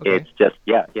 It's just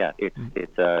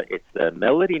it's the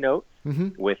melody notes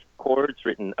with chords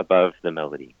written above the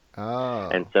melody.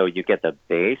 And so you get the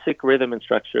basic rhythm and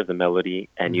structure of the melody,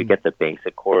 and you get the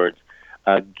basic chords.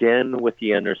 Again, with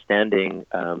the understanding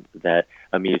that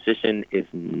a musician is,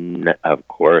 of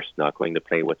course, not going to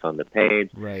play what's on the page.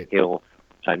 Right.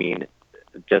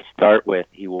 Just start with,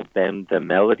 he will bend the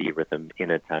melody rhythm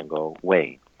in a tango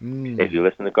way. If you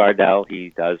listen to Gardel, he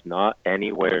does not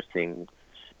anywhere sing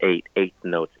eight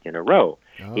notes in a row.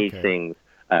 Okay. He sings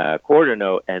a quarter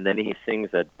note, and then he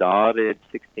sings a dotted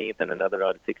 16th and another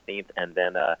dotted 16th, and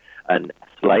then a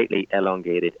slightly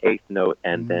elongated 8th note,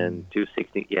 and then 2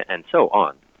 16th, and so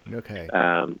on. Okay.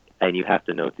 And you have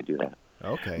to know to do that.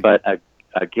 Okay. But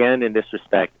again, in this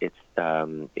respect, it's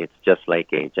just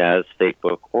like a jazz fake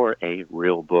book or a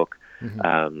real book.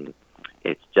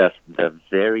 It's just the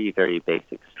very, very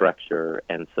basic structure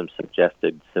and some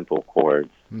suggested simple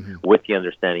chords with the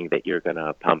understanding that you're going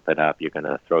to pump it up, you're going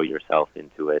to throw yourself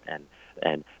into it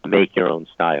and make your own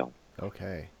style.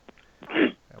 Okay.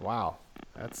 Wow.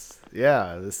 That's,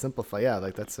 the simplify. Yeah,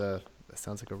 like that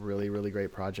sounds like a really, really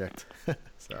great project.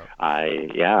 So.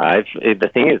 The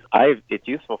thing is, it's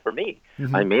useful for me.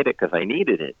 I made it because I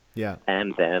needed it. Yeah.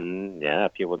 And then,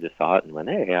 people just saw it and went,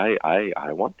 hey,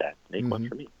 I want that. Make one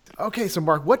for me. Okay, so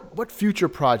Mark, what future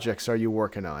projects are you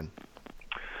working on?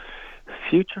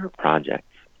 Future projects.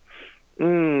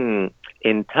 In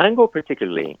tango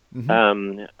particularly,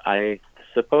 I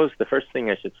suppose the first thing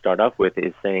I should start off with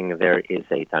is saying there is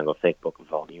a Tango Fake Book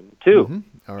Volume 2.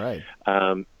 Mm-hmm. All right.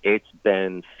 It's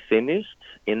been finished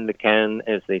in the can,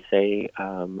 as they say,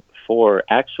 for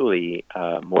actually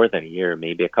more than a year,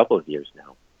 maybe a couple of years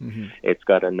now. Mm-hmm. It's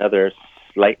got another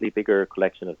slightly bigger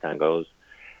collection of tangos,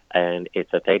 and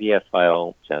it's a PDF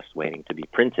file just waiting to be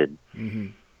printed.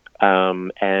 Mm-hmm.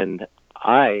 And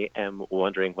I am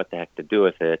wondering what the heck to do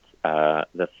with it.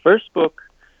 The first book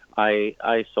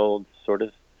I sold sort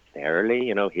of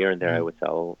fairly, here and there I would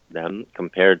sell them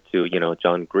compared to,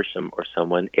 John Grisham or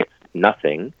someone. It's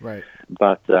nothing. Right.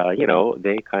 But,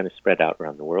 they kind of spread out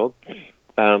around the world.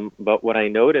 But what I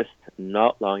noticed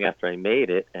not long after I made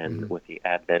it, and with the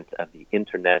advent of the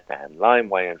internet and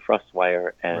LimeWire and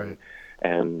FrostWire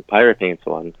and Pirate Bay and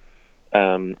so on,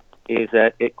 is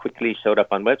that it quickly showed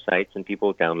up on websites and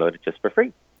people download it just for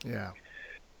free. Yeah.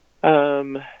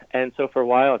 And so for a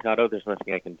while I thought, there's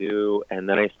nothing I can do. And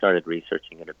then I started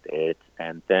researching it a bit.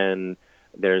 And then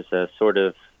there's a sort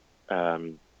of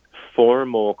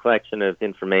formal collection of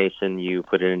information you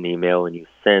put in an email and you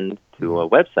send to a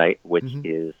website, which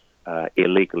is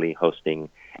illegally hosting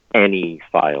any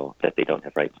file that they don't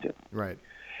have rights to. Right.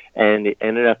 And it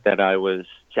ended up that I was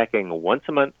checking once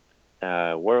a month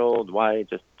worldwide,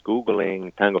 just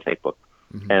Googling Tango Fake Book.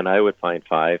 And I would find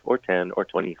 5 or 10 or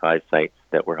 25 sites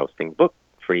that were hosting book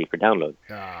free for download.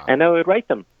 And I would write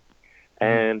them.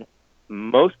 And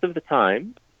most of the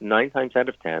time, 9 times out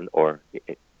of 10, or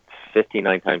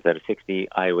 59 times out of 60,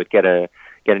 I would get an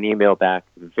email back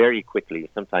very quickly,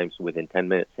 sometimes within 10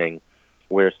 minutes, saying,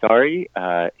 "We're sorry,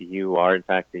 you are, in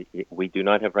fact, we do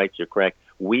not have rights, you're correct.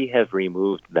 We have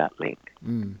removed that link."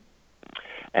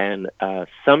 And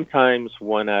sometimes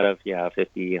 1 out of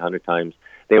 50, 100 times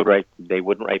they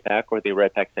wouldn't write back, or they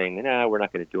write back saying, "Nah, we're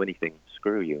not going to do anything.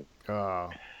 Screw you."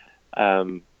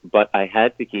 But I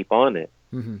had to keep on it,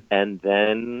 and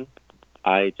then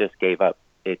I just gave up.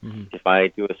 If I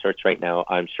do a search right now,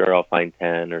 I'm sure I'll find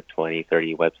 10 or 20,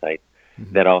 30 websites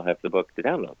that all have the book to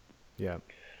download. Yeah.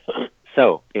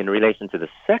 So, in relation to the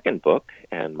second book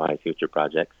and my future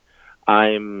projects,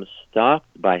 I'm stopped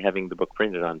by having the book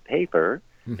printed on paper,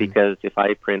 because if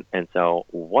I print and sell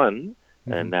one,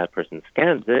 and that person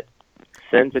scans it,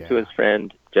 sends it to his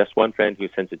friend, just one friend who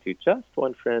sends it to just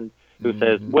one friend who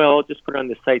says, "Well, just put it on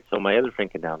the site so my other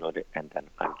friend can download it," and then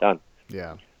I'm done.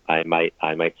 Yeah. I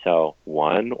might sell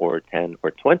 1 or 10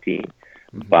 or 20,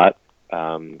 but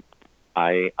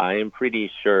I am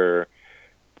pretty sure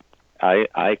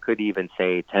I could even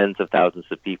say tens of thousands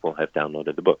of people have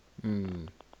downloaded the book.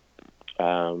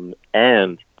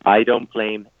 And I don't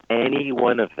blame any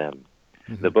one of them.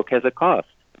 The book has a cost.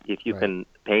 If you can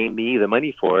pay me the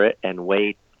money for it and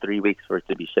wait 3 weeks for it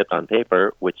to be shipped on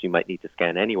paper, which you might need to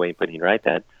scan anyway and put in your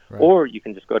iPad, or you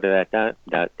can just go to that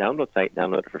download site,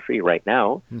 download it for free right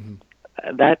now.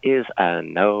 That is a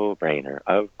no-brainer.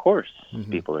 Of course,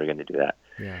 people are going to do that.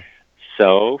 Yeah.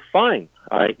 So fine,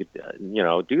 I could,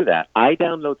 do that. I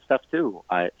download stuff too,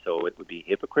 so it would be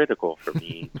hypocritical for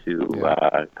me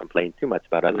to complain too much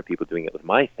about other people doing it with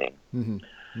my thing.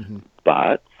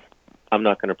 But I'm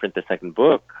not going to print the second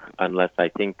book unless I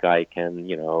think I can,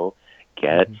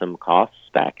 get some costs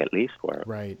back at least for it.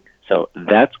 Right. So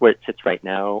that's where it sits right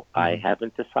now. I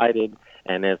haven't decided,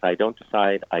 and as I don't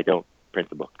decide, I don't print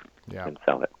the book and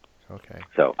sell it. Okay.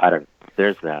 So I don't.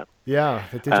 There's that. Yeah,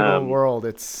 the digital world,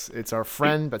 it's our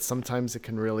friend, but sometimes it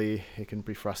can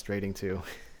be frustrating too.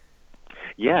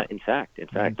 Yeah, in fact,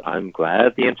 I'm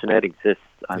glad the internet exists.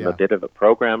 I'm a bit of a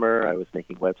programmer. I was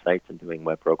making websites and doing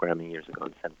web programming years ago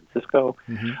in San Francisco.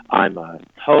 I'm a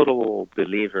total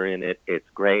believer in it. It's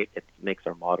great. It makes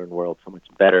our modern world so much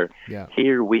better. Yeah.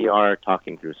 Here we are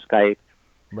talking through Skype.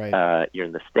 Right. You're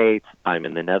in the States. I'm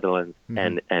in the Netherlands,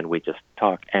 and we just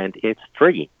talk, and it's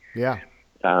free. Yeah.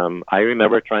 I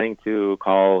remember trying to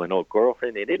call an old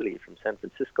girlfriend in Italy from San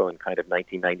Francisco in kind of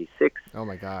 1996. Oh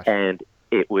my gosh. And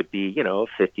it would be,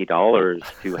 $50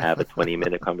 to have a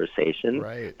 20-minute conversation.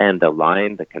 Right. And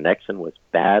the connection was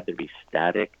bad, there'd be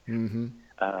static, and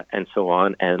so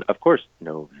on. And, of course,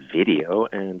 no video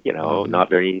and, not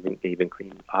very even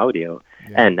clean audio.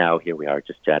 Yeah. And now here we are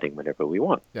just chatting whenever we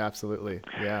want. Yeah, absolutely.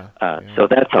 Yeah. So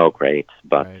that's all great,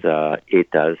 but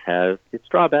it does have its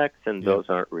drawbacks, and those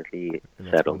aren't really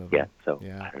settled yet. So,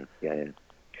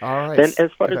 All right. Then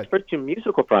as far as for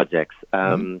musical projects,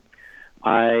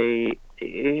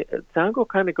 Tango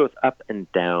kind of goes up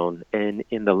and down, and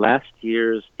in the last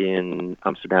years in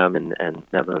Amsterdam and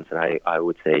Netherlands, and I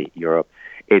would say Europe,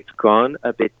 it's gone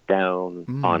a bit down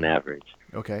on average.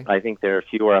 Okay. I think there are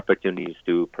fewer opportunities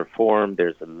to perform.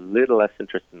 There's a little less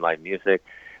interest in live music.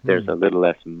 There's a little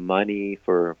less money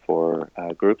for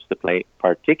groups to play,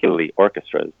 particularly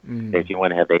orchestras. If you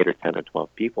want to have 8 or 10 or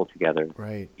 12 people together,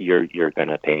 right, you're going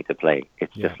to pay to play.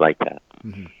 It's just like that.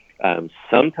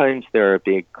 Sometimes there are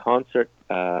big concert,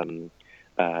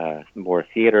 more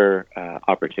theater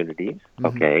opportunities,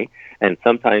 okay? And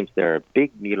sometimes there are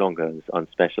big milongas on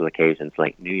special occasions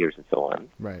like New Year's and so on.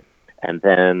 Right. And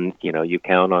then, you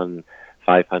count on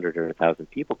 500 or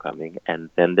 1,000 people coming, and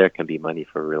then there can be money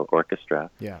for a real orchestra.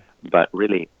 Yeah. But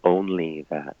really only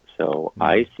that. So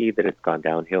I see that it's gone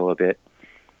downhill a bit.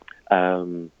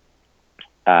 I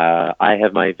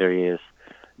have my various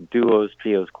duos,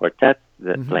 trios, quartets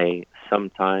that play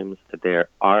sometimes. There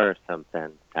are some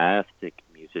fantastic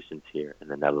musicians here in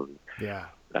the Netherlands. Yeah.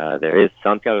 There is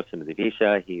Santiago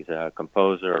Sindelivisha. He's a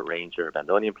composer, arranger,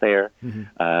 bandoneon player.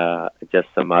 Just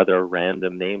some other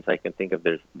random names I can think of.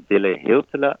 There's Ville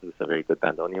Hiltala, who's a very good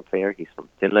bandoneon player. He's from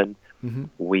Finland.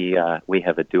 We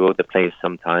have a duo that plays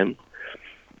sometimes.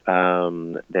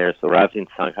 There's Ravin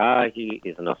Sangha. He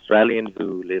is an Australian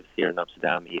who lives here in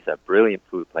Amsterdam. He's a brilliant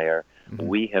flute player.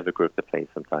 We have a group that plays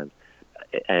sometimes.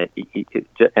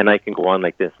 And I can go on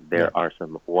like this. There are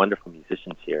some wonderful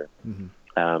musicians here.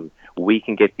 We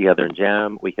can get together and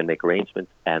jam. We can make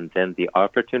arrangements. And then the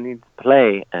opportunity to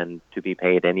play and to be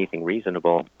paid anything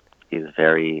reasonable is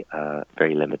very,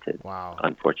 very limited. Wow.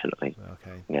 Unfortunately.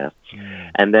 Okay. Yeah.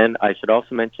 And then I should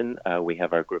also mention we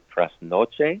have our group Tras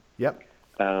Noche. Yep.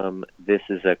 This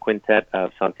is a quintet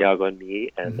of Santiago and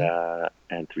me and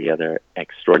 3 other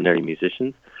extraordinary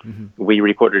musicians. We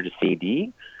recorded a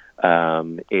CD.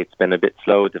 It's been a bit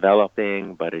slow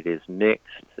developing, but it is mixed.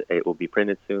 It will be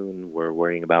printed soon. We're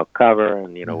worrying about cover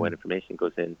and, when information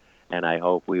goes in. And I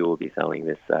hope we will be selling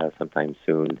this sometime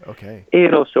soon. Okay.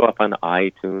 It'll show up on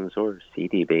iTunes or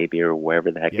CD Baby or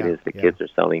wherever the heck it is. The kids are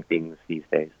selling things these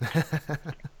days.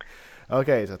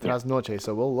 Okay, so Tras Noche.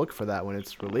 So we'll look for that when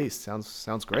it's released.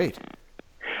 Sounds great.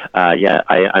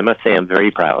 I must say I'm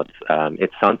very proud.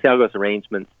 It's Santiago's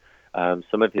arrangements,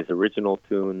 some of his original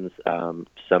tunes,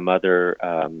 some other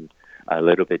a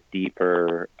little bit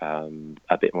deeper,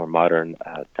 a bit more modern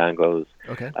tangos.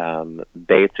 Okay.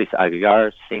 Beatriz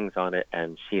Aguilar sings on it,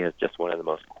 and she has just one of the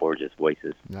most gorgeous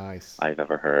voices I've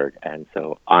ever heard. And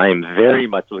so I'm very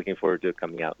much looking forward to it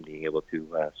coming out and being able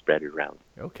to spread it around.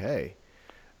 Okay.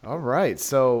 All right.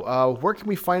 So where can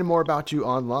we find more about you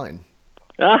online?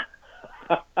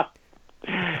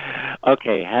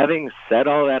 Okay, having said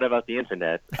all that about the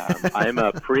internet, I'm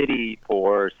a pretty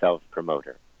poor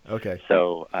self-promoter. Okay.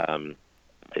 So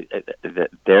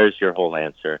there's your whole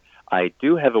answer. I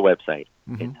do have a website.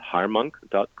 It's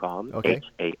harmonk.com,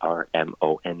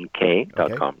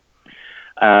 HARMONK.com.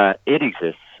 It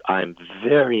exists. I'm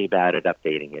very bad at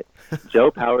updating it.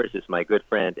 Joe Powers is my good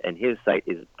friend, and his site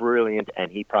is brilliant,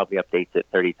 and he probably updates it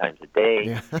 30 times a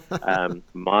day.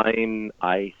 Mine,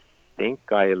 I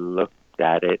think I looked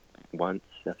at it once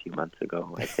a few months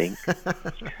ago, I think.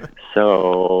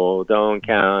 So don't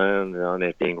count on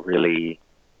it being really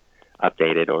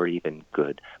updated or even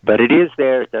good. But it is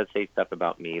there. It does say stuff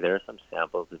about me. There are some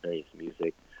samples of various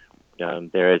music.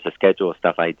 There is a schedule of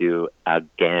stuff I do.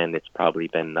 Again, it's probably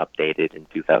been updated in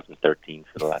 2013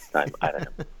 for the last time. I don't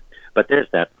know. But there's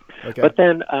that. Okay. But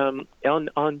then on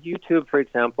YouTube, for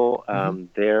example,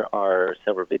 there are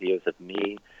several videos of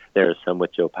me. There are some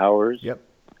with Joe Powers. Yep.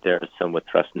 There are some with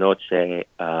Tras Noche.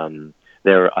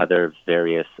 There are other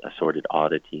various assorted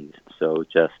oddities. So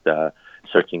just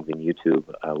searching in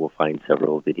YouTube will find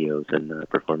several videos and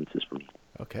performances from me.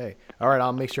 Okay. All right.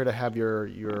 I'll make sure to have your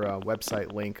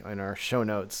website link in our show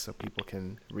notes so people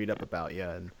can read up about you.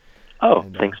 And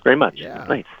thanks very much. Yeah.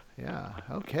 Nice. Yeah.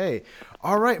 Okay.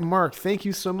 All right, Mark. Thank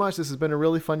you so much. This has been a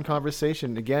really fun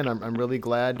conversation. Again, I'm really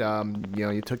glad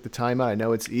you took the time out. I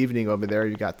know it's evening over there.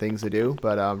 You got things to do,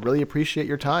 but really appreciate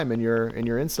your time and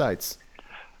your insights.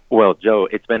 Well, Joe,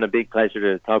 it's been a big pleasure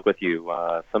to talk with you.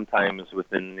 Sometimes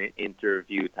with an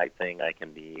interview type thing, I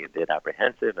can be a bit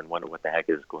apprehensive and wonder what the heck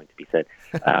is going to be said.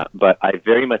 But I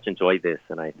very much enjoyed this,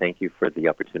 and I thank you for the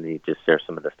opportunity to share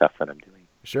some of the stuff that I'm doing.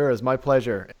 Sure, it's my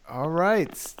pleasure. All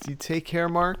right. You take care,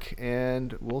 Mark,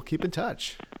 and we'll keep in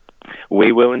touch.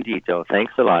 We will indeed, Joe.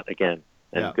 Thanks a lot again,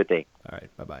 and good day. All right.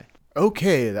 Bye-bye.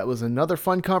 Okay, that was another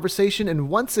fun conversation, and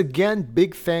once again,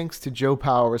 big thanks to Joe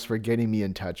Powers for getting me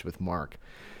in touch with Mark.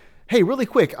 Hey, really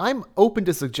quick, I'm open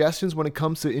to suggestions when it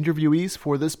comes to interviewees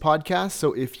for this podcast,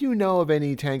 so if you know of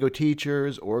any tango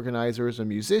teachers, organizers, or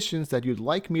musicians that you'd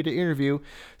like me to interview,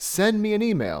 send me an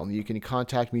email. You can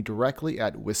contact me directly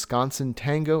at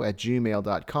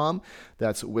wisconsintango@gmail.com.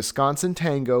 That's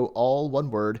wisconsintango, all one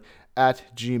word,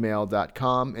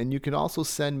 @gmail.com, and you can also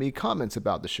send me comments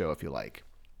about the show if you like.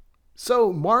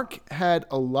 So, Mark had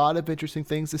a lot of interesting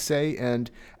things to say, and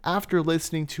after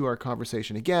listening to our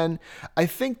conversation again, I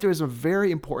think there's a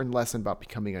very important lesson about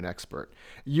becoming an expert.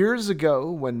 Years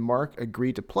ago, when Mark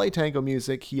agreed to play tango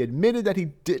music, he admitted that he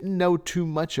didn't know too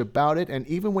much about it, and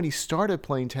even when he started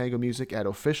playing tango music at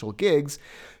official gigs,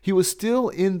 he was still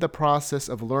in the process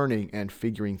of learning and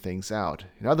figuring things out.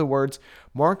 In other words,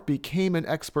 Mark became an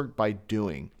expert by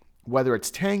doing. Whether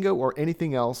it's tango or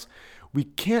anything else, we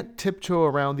can't tiptoe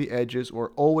around the edges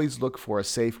or always look for a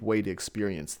safe way to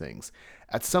experience things.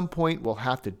 At some point, we'll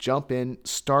have to jump in,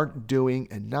 start doing,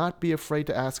 and not be afraid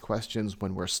to ask questions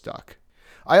when we're stuck.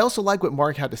 I also like what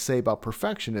Mark had to say about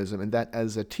perfectionism, and that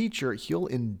as a teacher, he'll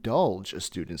indulge a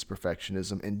student's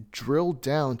perfectionism and drill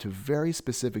down to very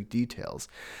specific details.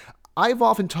 I've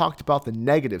often talked about the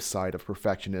negative side of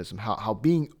perfectionism, how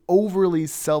being overly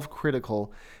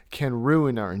self-critical can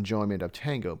ruin our enjoyment of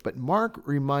tango. But Mark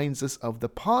reminds us of the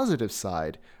positive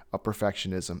side of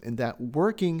perfectionism, in that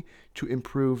working to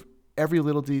improve every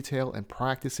little detail and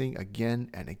practicing again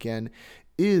and again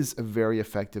is a very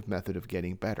effective method of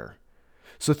getting better.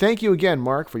 So thank you again,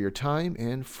 Mark, for your time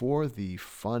and for the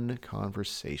fun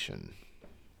conversation.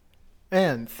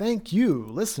 And thank you,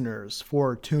 listeners,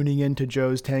 for tuning in to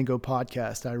Joe's Tango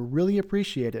Podcast. I really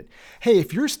appreciate it. Hey,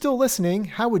 if you're still listening,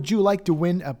 how would you like to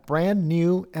win a brand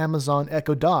new Amazon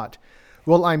Echo Dot?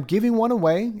 Well, I'm giving one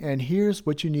away, and here's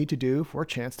what you need to do for a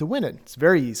chance to win it. It's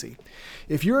very easy.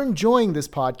 If you're enjoying this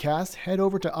podcast, head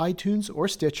over to iTunes or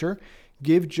Stitcher,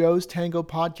 give Joe's Tango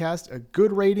Podcast a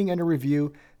good rating and a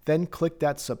review, then click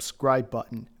that subscribe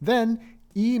button. Then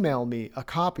email me a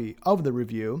copy of the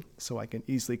review so I can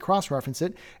easily cross-reference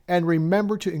it, and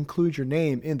remember to include your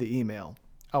name in the email.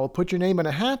 I will put your name in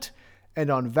a hat, and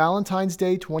on Valentine's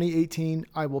Day 2018,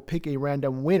 I will pick a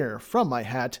random winner from my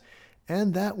hat,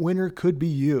 and that winner could be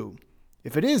you.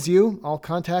 If it is you, I'll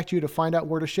contact you to find out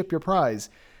where to ship your prize,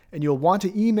 and you'll want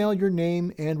to email your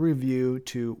name and review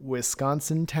to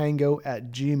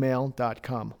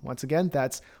wisconsintango@gmail.com. Once again,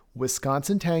 that's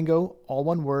wisconsintango, all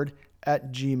one word,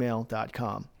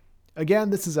 @gmail.com.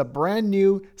 Again, this is a brand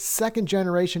new second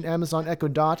generation Amazon Echo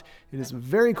Dot. It is a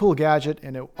very cool gadget,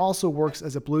 and it also works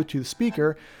as a Bluetooth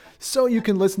speaker, so you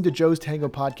can listen to Joe's Tango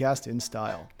Podcast in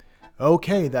style.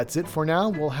 Okay, that's it for now.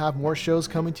 We'll have more shows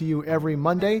coming to you every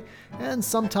Monday, and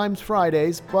sometimes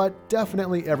Fridays, but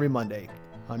definitely every Monday.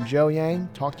 I'm Joe Yang.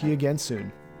 Talk to you again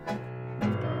soon.